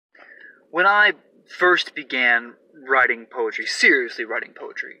When I first began writing poetry, seriously writing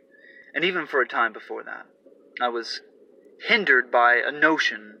poetry, and even for a time before that, I was hindered by a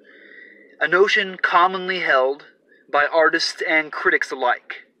notion commonly held by artists and critics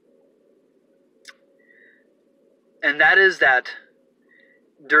alike. And that is that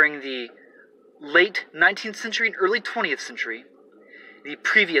during the late 19th century and early 20th century, the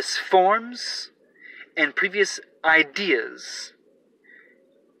previous forms and previous ideas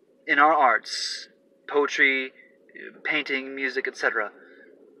in our arts, poetry, painting, music, etc.,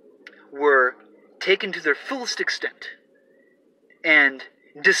 were taken to their fullest extent and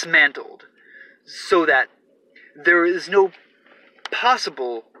dismantled so that there is no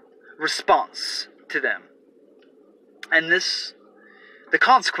possible response to them. And the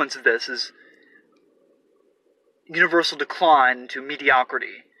consequence of this is universal decline to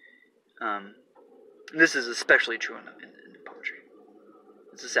mediocrity. This is especially true in poetry.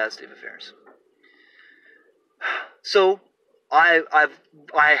 It's a sad state of affairs. So, I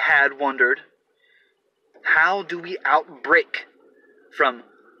had wondered, how do we outbreak from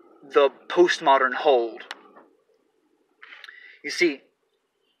the postmodern hold? You see,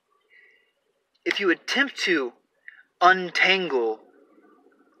 if you attempt to untangle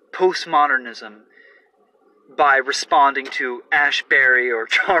postmodernism by responding to Ashbery or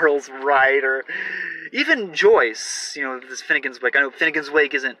Charles Wright or even Joyce, this Finnegan's Wake. I know Finnegan's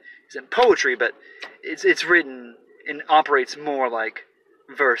Wake isn't poetry, but it's written and operates more like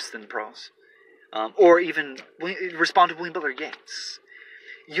verse than prose. Or even respond to William Butler Yeats.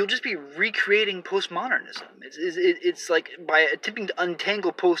 You'll just be recreating postmodernism. It's like by attempting to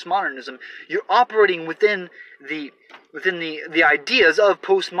untangle postmodernism, you're operating within the ideas of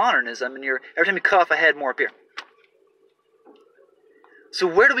postmodernism, and every time you cut off a head, more appear. So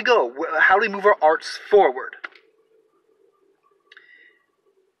where do we go? How do we move our arts forward?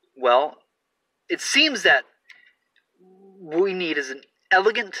 Well, it seems that what we need is an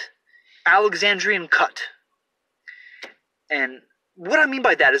elegant Alexandrian cut. And what I mean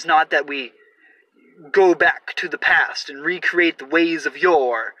by that is not that we go back to the past and recreate the ways of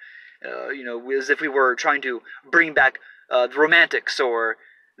yore, as if we were trying to bring back the Romantics or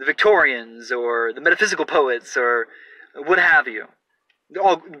the Victorians or the metaphysical poets or what have you. They're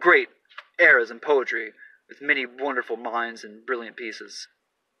all great eras in poetry with many wonderful minds and brilliant pieces.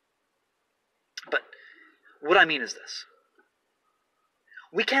 But what I mean is this.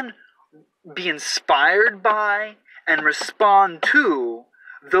 We can be inspired by and respond to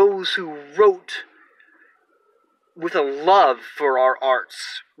those who wrote with a love for our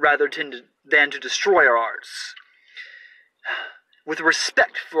arts rather than to destroy our arts, with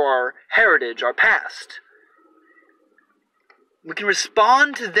respect for our heritage, our past. We can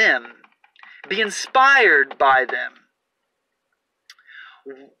respond to them, be inspired by them,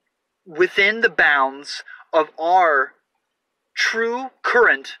 within the bounds of our true,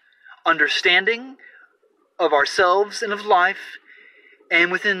 current understanding of ourselves and of life,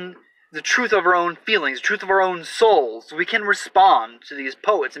 and within the truth of our own feelings, the truth of our own souls. We can respond to these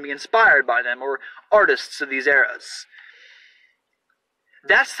poets and be inspired by them, or artists of these eras.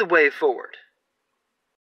 That's the way forward.